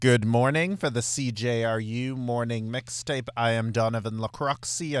Good morning for the CJRU morning mixtape. I am Donovan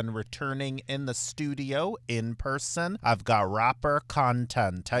LaCroixy, and returning in the studio in person, I've got rapper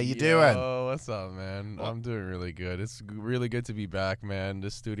Content. How you doing? What's up, man? I'm doing really good. It's really good to be back, man.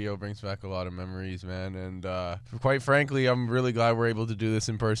 This studio brings back a lot of memories, man. And quite frankly, I'm really glad we're able to do this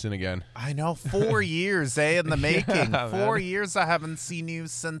in person again. I know, 4 years, in the making. Yeah, 4 man. years. I haven't seen you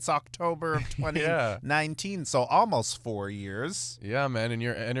since October of 2019, so almost 4 years. Yeah, man. And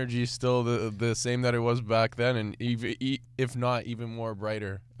your energy is still the same that it was back then, and if not even more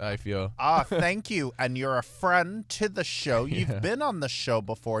brighter, I feel. Thank you. And you're a friend to the show. You've been on the show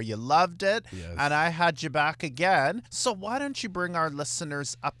before. You loved it. Yes. And I had you back again. So why don't you bring our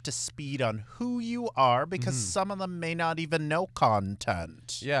listeners up to speed on who you are? Because some of them may not even know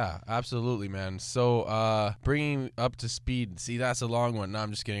Content. Yeah, absolutely, man. So bringing up to speed, see, that's a long one. No, I'm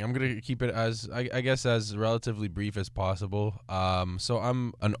just kidding. I'm going to keep it as, I guess, as relatively brief as possible. So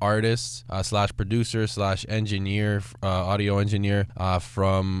I'm an artist slash producer slash engineer, audio engineer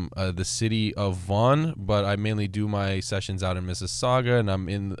from the city of Vaughan, but I mainly do my sessions out in Mississauga, and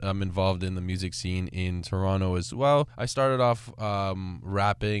I'm involved in the music scene in Toronto as well. I started off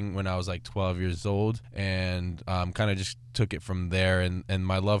rapping when I was like 12 years old, and kind of just took it from there, and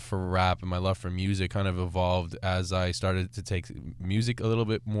my love for rap and my love for music kind of evolved as I started to take music a little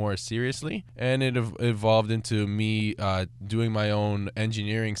bit more seriously, and it evolved into me doing my own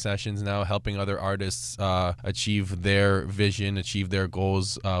engineering sessions now, helping other artists achieve their vision, achieve their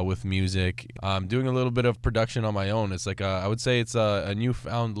goals with music. Doing a little bit of production on my own. It's like I would say it's a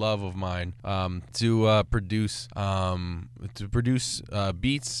newfound love of mine to produce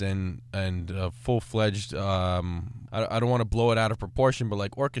beats and full-fledged I don't want to blow it out of proportion, but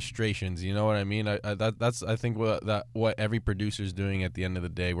like orchestrations, you know what I mean? That's I think what every producer is doing at the end of the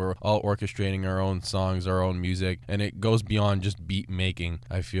day. We're all orchestrating our own songs, our own music, and it goes beyond just beat making.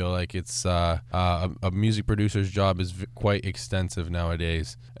 I feel like it's a music producer's job is quite extensive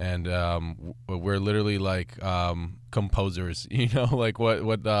nowadays, and we're literally like composers, you know, like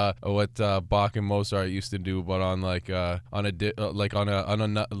what Bach and Mozart used to do, but on on a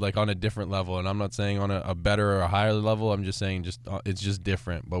different level. And I'm not saying on a better or a higher level. I'm just saying it's just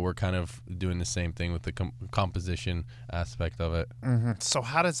different, but we're kind of doing the same thing with the composition aspect of it. So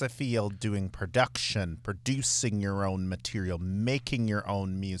how does it feel doing production, producing your own material, making your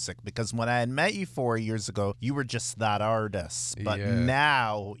own music? Because when I had met you 4 years ago, you were just that artist, but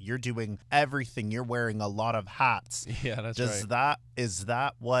now you're doing everything. You're wearing a lot of hats. Yeah, that's right. Is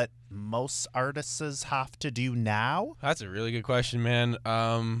that what most artists have to do now? That's a really good question, man.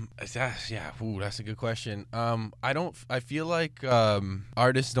 That's a good question. I feel like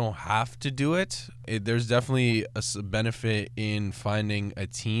artists don't have to do it. There's definitely a benefit in finding a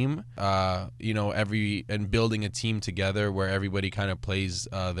team, and building a team together where everybody kind of plays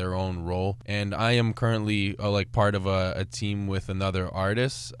their own role. And I am currently like part of a team with another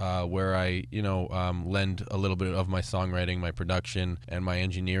artist where I, lend a little bit of my songwriting, my production, and my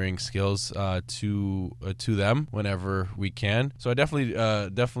engineering skills to them whenever we can. So I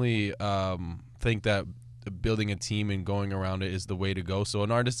definitely think that building a team and going around it is the way to go. So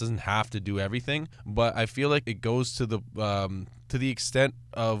an artist doesn't have to do everything, but I feel like it goes to the extent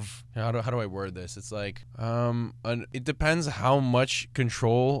of how do I word this? It's like it depends how much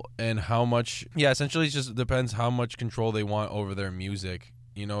control and how much essentially it just depends how much control they want over their music.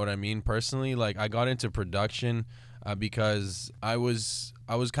 You know what I mean? Personally, like I got into production because I was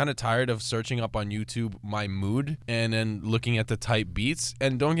kind of tired of searching up on YouTube my mood and then looking at the type beats.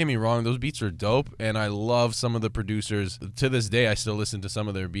 And don't get me wrong, those beats are dope, and I love some of the producers. To this day, I still listen to some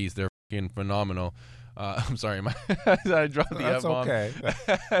of their beats. They're fucking phenomenal. I'm sorry, I dropped the F-bomb. That's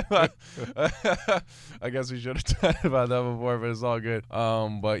okay. I guess we should have talked about that before, but it's all good.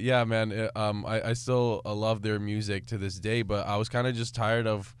 But yeah, man, I still love their music to this day, but I was kind of just tired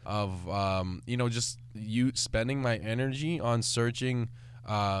of just spending my energy on searching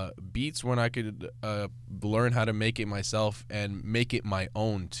beats when I could learn how to make it myself and make it my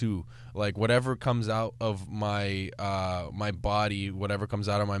own too. Like whatever comes out of my body, whatever comes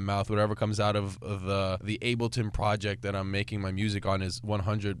out of my mouth, whatever comes out of the Ableton project that I'm making my music on is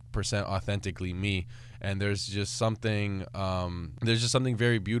 100% authentically me. And there's just something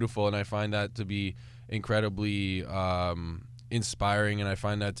very beautiful, and I find that to be incredibly inspiring, and I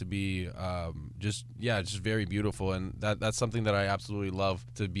find that to be just very beautiful, and that's something that I absolutely love,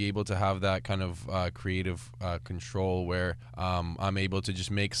 to be able to have that kind of creative control where I'm able to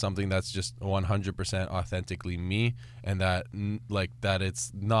just make something that's just 100% authentically me, and that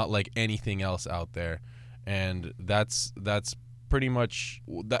it's not like anything else out there. And that's pretty much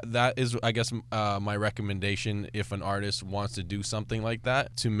that is, I guess, my recommendation if an artist wants to do something like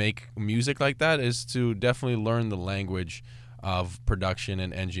that, to make music like that, is to definitely learn the language of production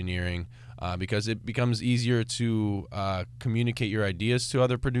and engineering. Because it becomes easier to communicate your ideas to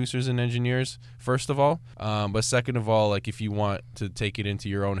other producers and engineers, first of all. But second of all, like, if you want to take it into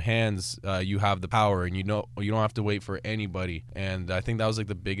your own hands, you have the power, and you don't have to wait for anybody. And I think that was like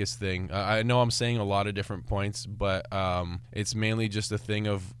the biggest thing. I know I'm saying a lot of different points, but it's mainly just a thing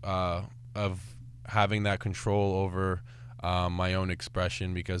of having that control over my own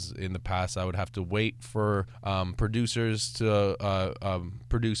expression, because in the past I would have to wait for producers to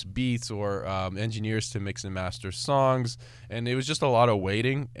produce beats, or engineers to mix and master songs, and it was just a lot of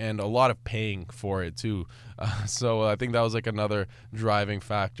waiting and a lot of paying for it too. So I think that was like another driving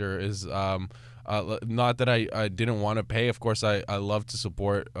factor, is not that I didn't want to pay. Of course, I love to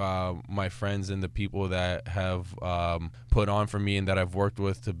support my friends and the people that have put on for me and that I've worked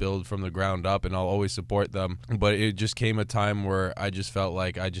with to build from the ground up, and I'll always support them. But it just came a time where I just felt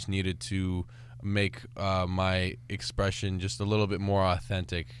like I just needed to make my expression just a little bit more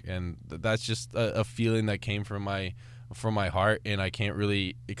authentic, and that's just a feeling that came from my heart, and I can't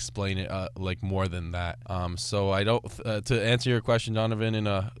really explain it like more than that. So I don't. To answer your question, Donovan,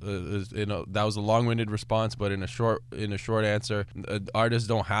 that was a long-winded response, but in a short answer, artists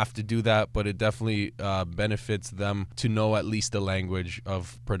don't have to do that, but it definitely benefits them to know at least the language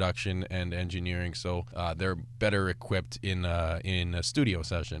of production and engineering, so they're better equipped in a studio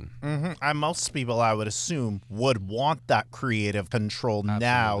session. Mm-hmm. And most people, I would assume, would want that creative control. Absolutely.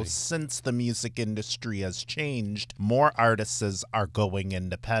 Now, since the music industry has changed, more artists are going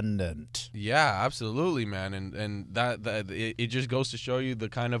independent. Yeah, absolutely, man, and that it just goes to show you the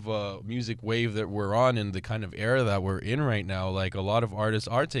kind of music wave that we're on, and the kind of era that we're in right now. Like, a lot of artists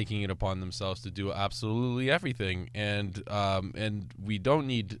are taking it upon themselves to do absolutely everything, and we don't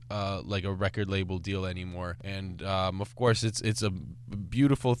need like a record label deal anymore. And of course, it's a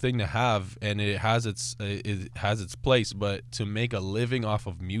beautiful thing to have, and it has its place. But to make a living off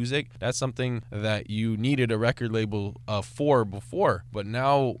of music, that's something that you needed a record label for before, but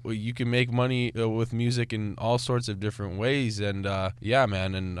now you can make money with music in all sorts of different ways. And yeah,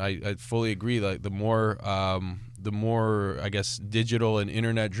 man, and I fully agree. Like, the more I guess digital and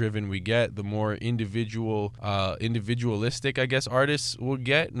internet driven we get, the more individualistic, I guess, artists will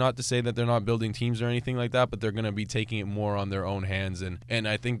get. Not to say that they're not building teams or anything like that, but they're going to be taking it more on their own hands. And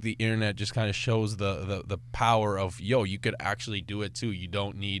I think the internet just kind of shows the power of, you could actually do it too. You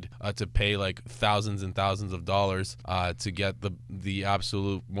don't need to pay like thousands and thousands of dollars to get the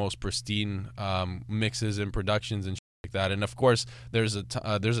absolute most pristine mixes and productions and like that. And of course, there's a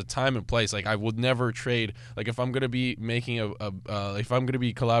time and place. Like, I would never trade. Like, if I'm gonna be making if I'm gonna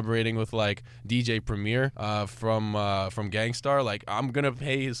be collaborating with like DJ Premier from Gangstar, like, I'm gonna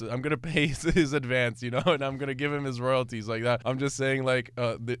pay his advance, and I'm gonna give him his royalties like that. I'm just saying, like,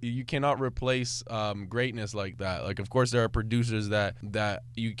 you cannot replace greatness like that. Like, of course, there are producers that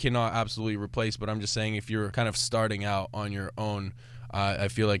you cannot absolutely replace, but I'm just saying, if you're kind of starting out on your own, I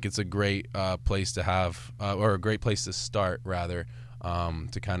feel like it's a great place to have, or a great place to start, rather,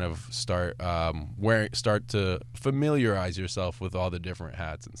 to kind of start to familiarize yourself with all the different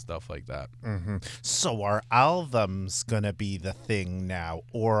hats and stuff like that. Mm-hmm. So are albums gonna be the thing now,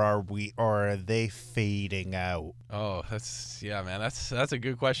 or are they fading out? Oh, that's a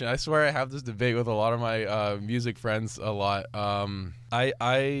good question. I swear I have this debate with a lot of my music friends a lot.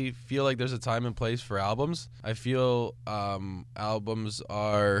 I feel like there's a time and place for albums. I feel albums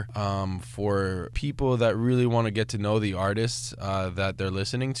are for people that really want to get to know the artists that they're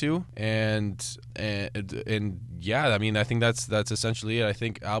listening to, and yeah, I mean, I think that's essentially it. I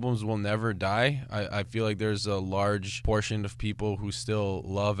think albums will never die. I feel like there's a large portion of people who still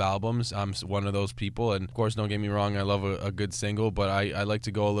love albums. I'm one of those people, and of course, don't get me wrong, I love a good single, but I like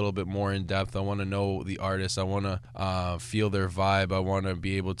to go a little bit more in depth. I want to know the artist. I want to feel their vibe. I want to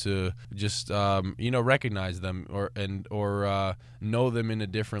be able to just recognize them or know them in a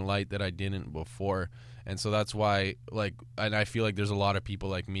different light that I didn't before. And so that's why, and I feel like there's a lot of people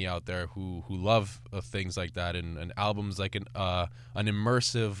like me out there who love things like that, and albums like an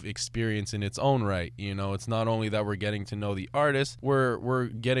immersive experience in its own right. It's not only that we're getting to know the artist, we're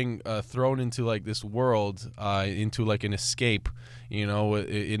getting thrown into like this world, into like an escape, in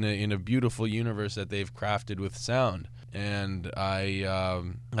a beautiful universe that they've crafted with sound. And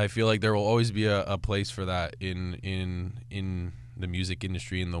I feel like there will always be a place for that in the music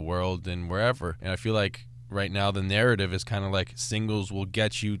industry, in the world, and wherever. And I feel like right now the narrative is kind of like singles will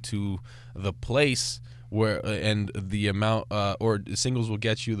get you to the place where, and the amount, or singles will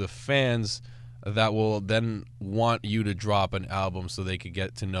get you the fans that will then want you to drop an album so they could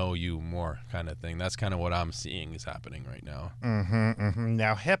get to know you more, kind of thing. That's kind of what I'm seeing is happening right now.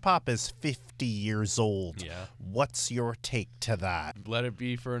 Now, hip hop is 50 years old. Yeah. What's your take to that? Let it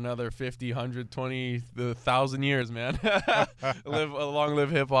be for another 50, 120, 1,000 years, man. Long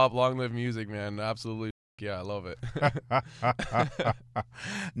live hip hop, long live music, man. Absolutely. Yeah, I love it.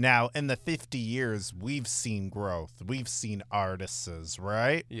 Now, in the 50 years, we've seen growth. We've seen artists,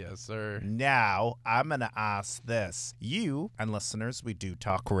 right? Yes, sir. Now, I'm going to ask this. You, and listeners, we do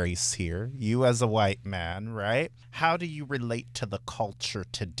talk race here. You as a white man, right? How do you relate to the culture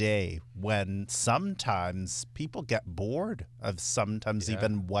today when sometimes people get bored of sometimes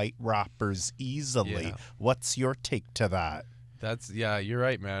even white rappers easily? Yeah. What's your take to that? You're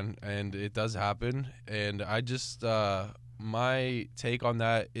right, man. And it does happen. And I just, my take on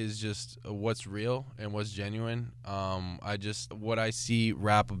that is just what's real and what's genuine. What I see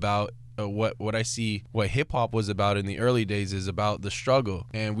rap about, what hip hop was about in the early days is about the struggle.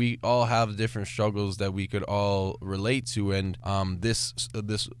 And we all have different struggles that we could all relate to. And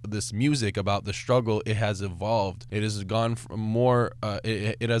this music about the struggle, it has evolved. It has gone from more,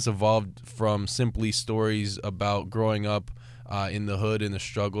 it has evolved from simply stories about growing up in the hood and the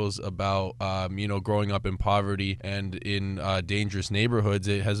struggles about, growing up in poverty and in dangerous neighborhoods.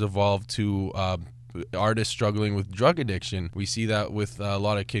 It has evolved to artists struggling with drug addiction. We see that with a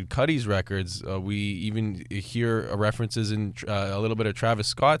lot of Kid Cudi's records. We even hear references in a little bit of Travis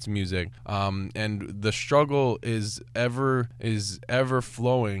Scott's music. And the struggle is ever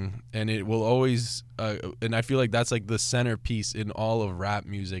flowing, and it will always. And I feel like that's like the centerpiece in all of rap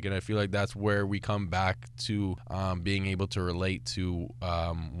music, and I feel like that's where we come back to being able to relate to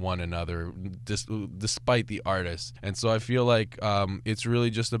one another, despite the artist. And so I feel like it's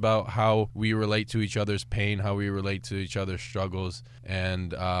really just about how we relate to each other's pain, how we relate to each other's struggles,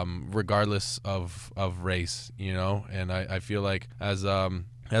 and regardless of race, And I feel like as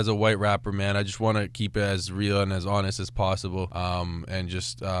a white rapper, man, I just want to keep it as real and as honest as possible, and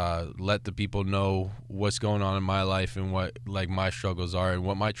just let the people know what's going on in my life and what like my struggles are and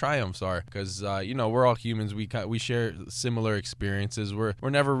what my triumphs are. Because we're all humans. We share similar experiences. We're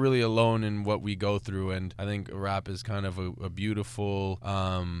never really alone in what we go through, and I think rap is kind of a beautiful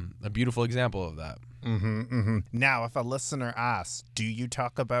example of that. Now, if a listener asks, do you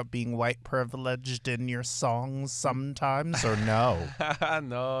talk about being white privileged in your songs sometimes or no?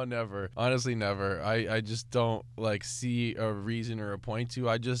 No, never. Honestly, never. I just don't like see a reason or a point to.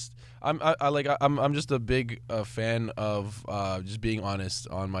 I'm just a big fan of just being honest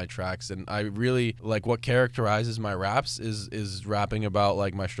on my tracks, and I really like what characterizes my raps is rapping about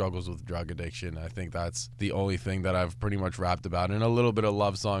like my struggles with drug addiction. I think that's the only thing that I've pretty much rapped about, and a little bit of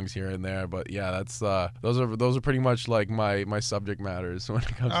love songs here and there. But yeah, that's those are pretty much like my subject matters when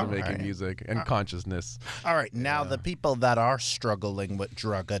it comes to making music and consciousness. All right, now the people that are struggling with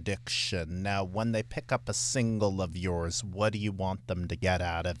drug addiction, now when they pick up a single of yours, what do you want them to get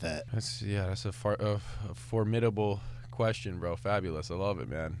out of it? That's a formidable question, bro. Fabulous. I love it,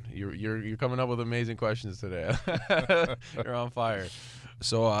 man. You're coming up with amazing questions today. You're on fire.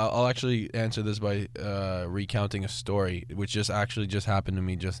 So I'll actually answer this by recounting a story, which just happened to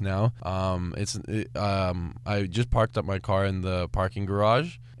me just now. I just parked up my car in the parking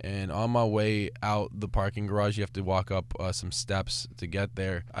garage, and on my way out the parking garage, you have to walk up some steps to get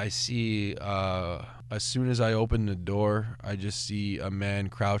there. I see, as soon as I open the door, I just see a man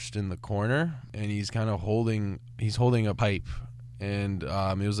crouched in the corner, and he's kind of holding a pipe. And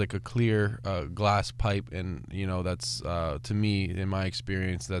it was like a clear glass pipe, and that's to me, in my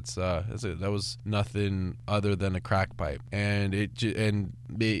experience, that was nothing other than a crack pipe. And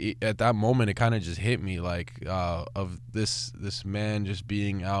at that moment, it kind of just hit me like of this man just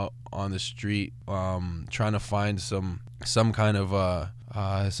being out on the street, trying to find some kind of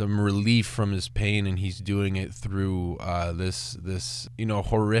some relief from his pain, and he's doing it through this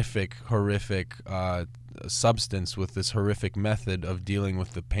horrific substance with this horrific method of dealing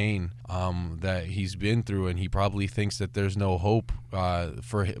with the pain that he's been through. And he probably thinks that there's no hope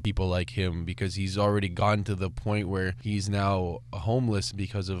for people like him, because he's already gotten to the point where he's now homeless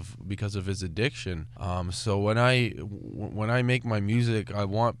because of his addiction. So when I make my music, I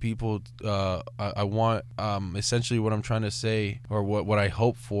want people I want essentially what I'm trying to say, or what I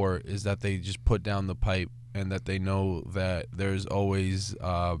hope for, is that they just put down the pipe, and that they know that there's always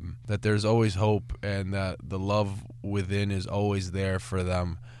hope, and that the love within is always there for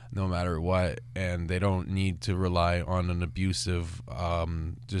them no matter what, and they don't need to rely on an abusive,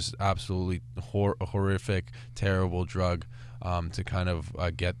 just absolutely horrific, terrible drug to kind of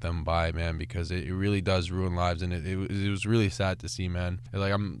get them by, man, because it really does ruin lives, and it was really sad to see, man.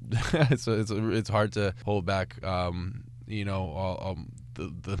 Like it's hard to hold back,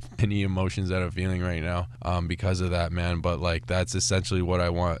 the many emotions that I'm feeling right now because of that, man. But like that's essentially what I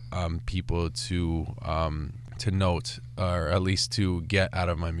want people to note, or at least to get out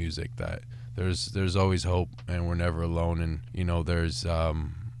of my music, that there's always hope, and we're never alone, and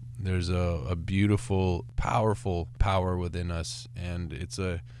there's a beautiful, powerful power within us, and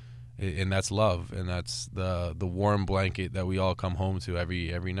and that's love, and that's the warm blanket that we all come home to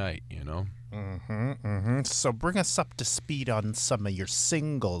every night, So bring us up to speed on some of your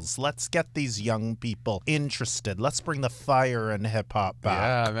singles. Let's get these young people interested. Let's bring the fire in hip-hop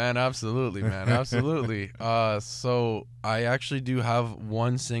back. Yeah, man, absolutely, man, absolutely. So I actually do have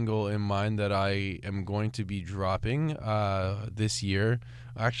one single in mind that I am going to be dropping this year.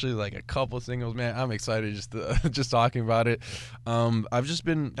 Actually, like a couple singles, man. I'm excited just talking about it. I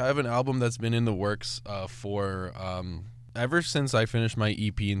have an album that's been in the works for ever since I finished my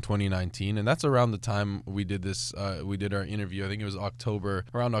EP in 2019, and that's around the time we did our interview. I think it was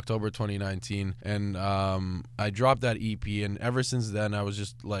around October 2019, and I dropped that EP, and ever since then I was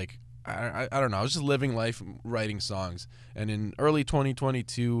just like, I don't know, I was just living life, writing songs. And in early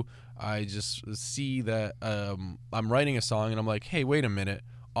 2022, I just see that I'm writing a song, and I'm like, hey, wait a minute.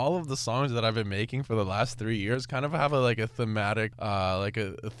 All of the songs that I've been making for the last 3 years kind of have a thematic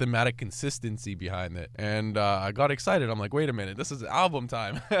consistency behind it, and I got excited. I'm like, wait a minute, this is album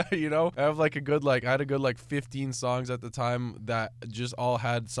time. I have I had a good 15 songs at the time that just all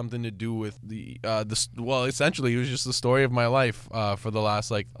had something to do with essentially it was just the story of my life for the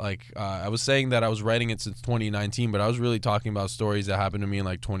last I was saying that I was writing it since 2019, but I was really talking about stories that happened to me in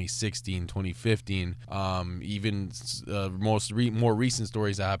 2016, 2015, even more recent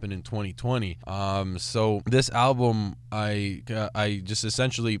stories that happened in 2020. So this album, I just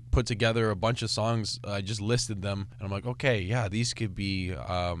essentially put together a bunch of songs. I just listed them, and I'm like, okay, yeah, these could be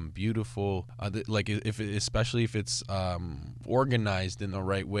beautiful. Especially if it's organized in the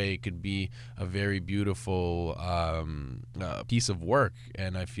right way, it could be a very beautiful piece of work.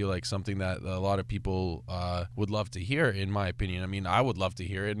 And I feel like something that a lot of people would love to hear, in my opinion. I mean, I would love to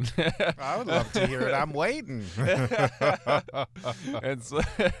hear it. I would love to hear it. I'm waiting. And so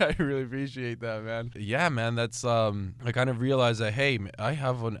I really appreciate that, man. Yeah, man, that's I kind of realized that, hey, I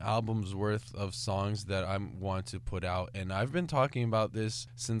have an album's worth of songs that I want to put out, and I've been talking about this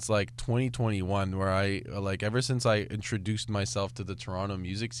since 2021, where I ever since I introduced myself to the Toronto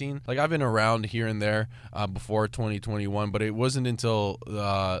music scene. I've been around here and there before 2021, but it wasn't until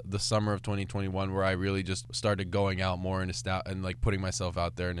the summer of 2021 where I really just started going out more and putting myself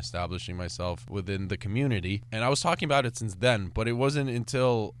out there and establishing myself within the community. And I was talking about it since then, but it wasn't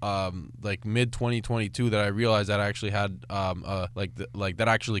until mid 2022 that I realized that I actually had that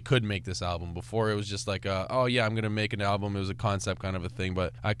I actually could make this album. Before it was just oh yeah, I'm gonna make an album. It was a concept kind of a thing,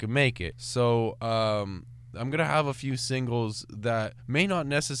 but I could make it. So I'm gonna have a few singles that may not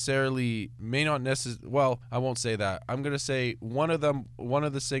necessarily. Well, I won't say that. I'm gonna say one of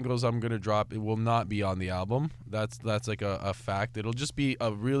the singles I'm gonna drop, it will not be on the album. That's like a fact. It'll just be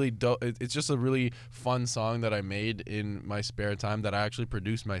a really dope. It's just a really fun song that I made in my spare time that I actually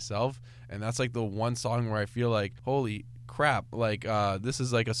produced myself, and that's the one song where I feel like, holy crap, this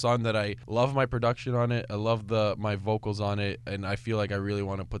is a song that I love my production on it. I love my vocals on it, and I feel like I really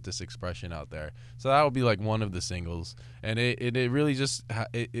want to put this expression out there. So that would be one of the singles, and it really just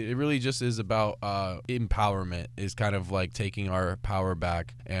is about empowerment. Is kind of taking our power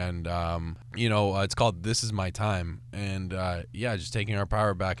back, and it's called "This Is My Time," and just taking our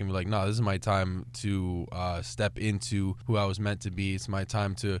power back and be like, no, this is my time to step into who I was meant to be. It's my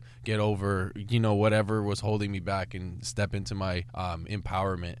time to get over whatever was holding me back and step into my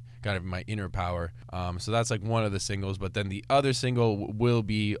empowerment, kind of my inner power. So that's one of the singles, but then the other single will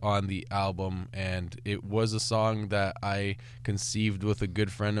be on the album, and it was a song that I conceived with a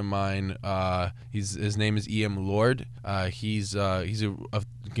good friend of mine. His name is E.M. Lord. He's a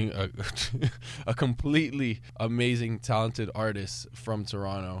completely amazing, talented artist from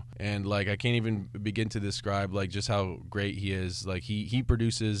Toronto, and I can't even begin to describe just how great he is. He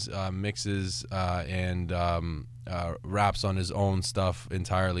produces, mixes, and raps on his own stuff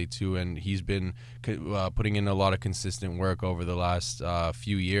entirely too, and he's been putting in a lot of consistent work over the last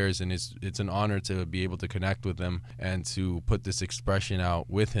few years, and it's an honor to be able to connect with him and to put this expression out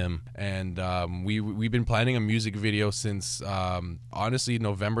with him. And we've been planning a music video since honestly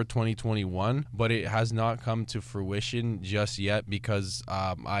November 2021, but it has not come to fruition just yet because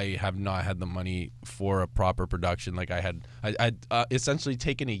I have not had the money for a proper production. I essentially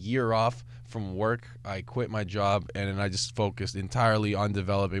taken a year off from work. I quit my job, and then I just focused entirely on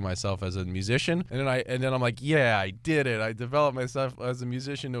developing myself as a musician. And then I'm like, yeah, I did it. I developed myself as a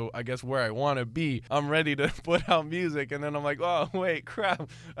musician to, I guess, where I want to be. I'm ready to put out music. And then I'm like, oh, wait, crap.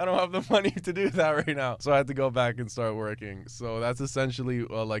 I don't have the money to do that right now. So I had to go back and start working. So that's essentially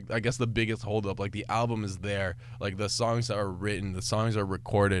like, I guess, the biggest holdup. Like, the album is there. Like, the songs are written, the songs are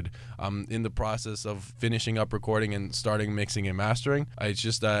recorded. I'm in the process of finishing up recording and starting mixing and mastering. It's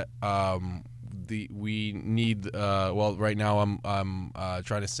just that we need right now I'm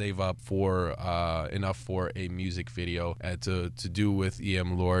trying to save up for enough for a music video to do with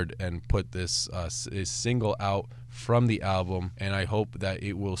EM Lord and put this single out from the album, and I hope that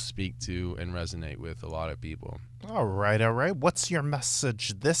it will speak to and resonate with a lot of people. All right. What's your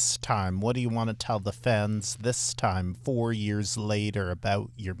message this time? What do you want to tell the fans this time, 4 years later,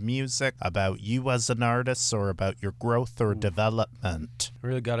 about your music, about you as an artist, or about your growth or development?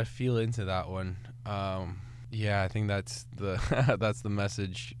 Really got to feel into that one. I think that's the that's the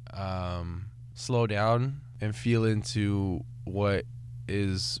message. Slow down and feel into what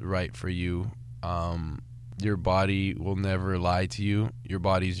is right for you. Your body will never lie to you. Your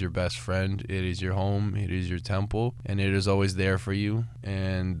body's your best friend. It is your home. It is your temple, and it is always there for you.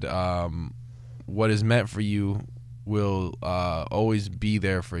 And what is meant for you will always be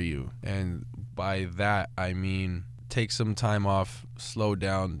there for you. And by that, I mean, take some time off, slow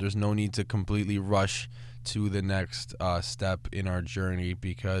down. There's no need to completely rush to the next step in our journey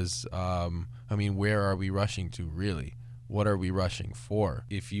because, where are we rushing to, really? What are we rushing for?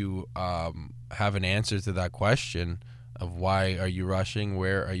 If you have an answer to that question of why are you rushing,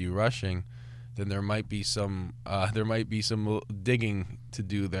 where are you rushing, then there might be some digging to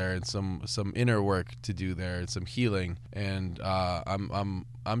do there and some inner work to do there and some healing. And I'm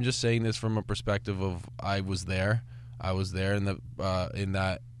just saying this from a perspective of I was there in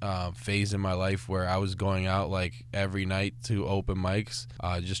that phase in my life where I was going out like every night to open mics,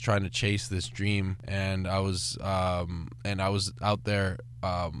 just trying to chase this dream. And I was out there.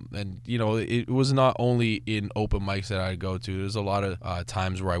 And it was not only in open mics that I'd go to. There's a lot of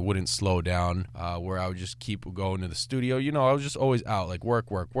times where I wouldn't slow down, where I would just keep going to the studio. I was just always out, like work.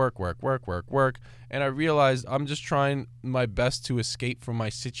 And I realized I'm just trying my best to escape from my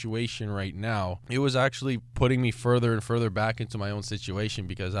situation right now. It was actually putting me further and further back into my own situation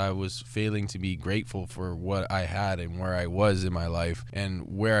because I was failing to be grateful for what I had and where I was in my life. And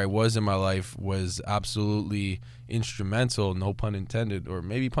where I was in my life was absolutely instrumental, no pun intended, or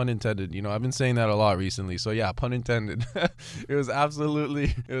maybe pun intended. I've been saying that a lot recently, so yeah, pun intended. It was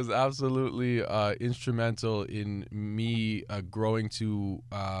absolutely instrumental in me growing to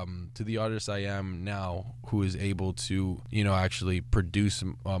the artist I am now, who is able to actually produce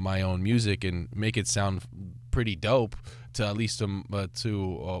my own music and make it sound pretty dope to at least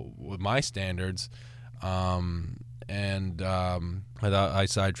with my standards. I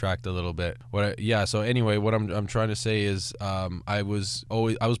sidetracked a little bit. So anyway, what I'm trying to say is I was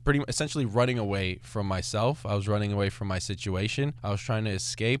pretty essentially running away from myself. I was running away from my situation. I was trying to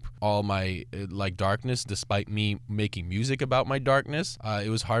escape all my darkness, despite me making music about my darkness. It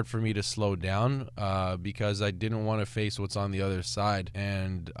was hard for me to slow down because I didn't want to face what's on the other side.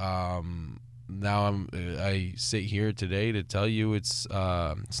 And now I sit here today to tell you it's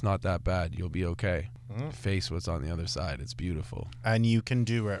not that bad. You'll be okay. Face what's on the other side. It's beautiful. And you can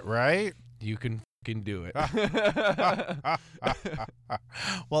do it, right? You can do it.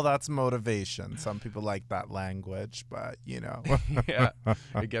 Well, that's motivation. Some people like that language, but Yeah,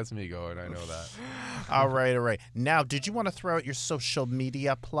 it gets me going. I know that. All right. Now, did you want to throw out your social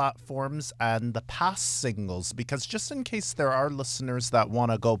media platforms and the past singles? Because just in case there are listeners that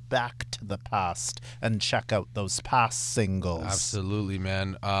want to go back to the past and check out those past singles. Absolutely,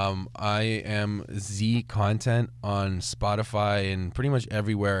 man. I am zContent on Spotify and pretty much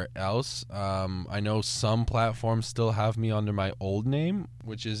everywhere else. I know some platforms still have me under my old name,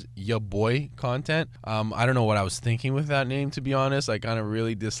 which is Ya Boy Content. I don't know what I was thinking with that name, to be honest. I kind of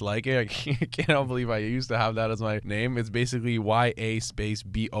really dislike it. I can't believe I used to have that as my name. It's basically YA space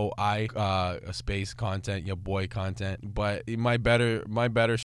BOI space content, Ya Boy Content. But my better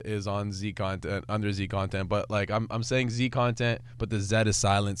is on zContent, under zContent, but I'm saying zContent, but the Z is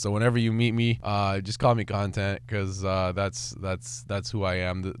silent. So whenever you meet me, just call me Content, because that's who I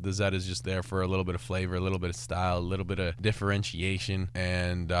am. The Z is just there for a little bit of flavor, a little bit of style, a little bit of differentiation.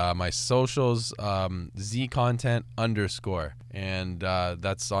 And my socials, zContent _, and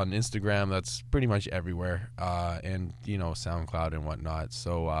that's on Instagram. That's pretty much everywhere, and SoundCloud and whatnot.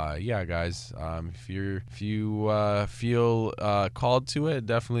 So yeah, guys, if you feel called to it,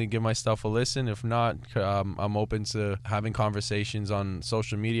 definitely definitely give my stuff a listen. If not, I'm open to having conversations on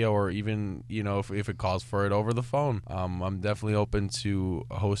social media, or even, you know, if it calls for it, over the phone. I'm definitely open to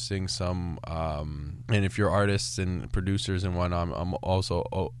hosting some, and if you're artists and producers and whatnot, I'm also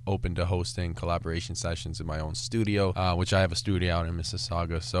open to hosting collaboration sessions in my own studio, which I have a studio out in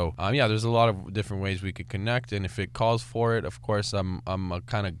Mississauga. So yeah, there's a lot of different ways we could connect, and if it calls for it, of course, I'm a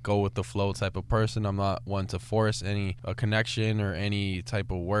kind of go with the flow type of person. I'm not one to force any connection or any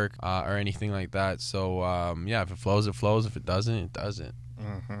type of work or anything like that. So yeah, if it flows, it flows. If it doesn't, it doesn't.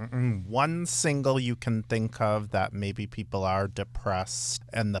 One single you can think of that maybe people are depressed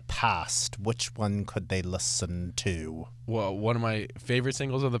in the past, which one could they listen to? Well, one of my favorite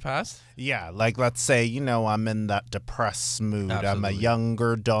singles of the past? Yeah, like let's say, you know, I'm in that depressed mood. Absolutely. I'm a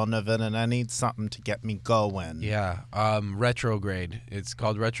younger Donovan and I need something to get me going. Yeah, Retrograde. It's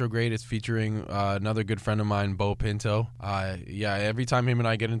called Retrograde. It's featuring another good friend of mine, Bo Pinto. Yeah, every time him and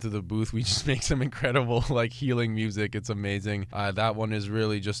I get into the booth, we just make some incredible, like, healing music. It's amazing. That one is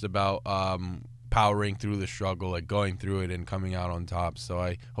really just about powering through the struggle, like going through it and coming out on top. So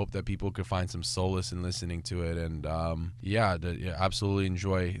I hope that people could find some solace in listening to it, and yeah, absolutely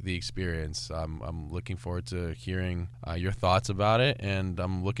enjoy the experience. I'm looking forward to hearing your thoughts about it, and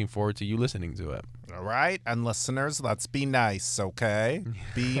I'm looking forward to you listening to it. All right, and listeners, let's be nice, okay?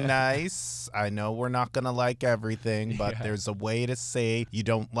 Be nice. I know we're not going to like everything, but there's a way to say you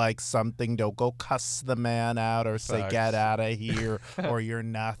don't like something. Don't go cuss the man out or say, get out of here, or you're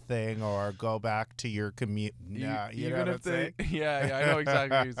nothing, or go back to your commute. Nah, you know what I'm saying? Yeah, I know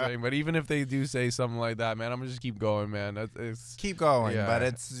exactly what you're saying. But even if they do say something like that, man, I'm going to just keep going, man. Keep going, but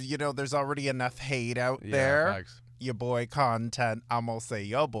it's, you know, there's already enough hate out there. Facts. Your boy content, I'm gonna say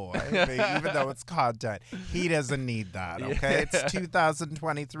your boy, even though it's content, he doesn't need that, okay? It's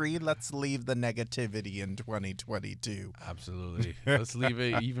 2023. Let's leave the negativity in 2022. Absolutely. Let's leave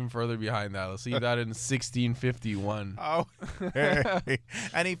it even further behind that. Let's leave that in 1651. Oh,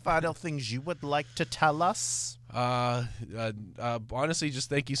 any final things you would like to tell us? Honestly, just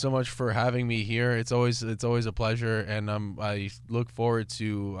thank you so much for having me here. It's always a pleasure, and I look forward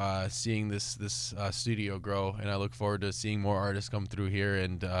to seeing this studio grow, and I look forward to seeing more artists come through here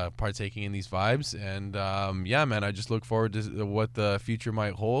and partaking in these vibes. And yeah, man, I just look forward to what the future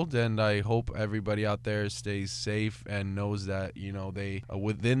might hold, and I hope everybody out there stays safe and knows that, you know, they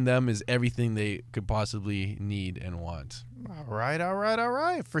within them is everything they could possibly need and want. All right.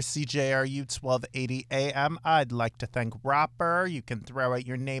 For CJRU 1280 AM, I'd like to thank Rapper. You can throw out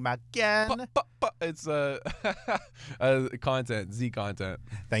your name again. It's content, zContent.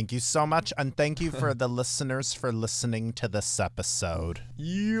 Thank you so much, and thank you for the listeners for listening to this episode.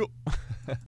 Yep.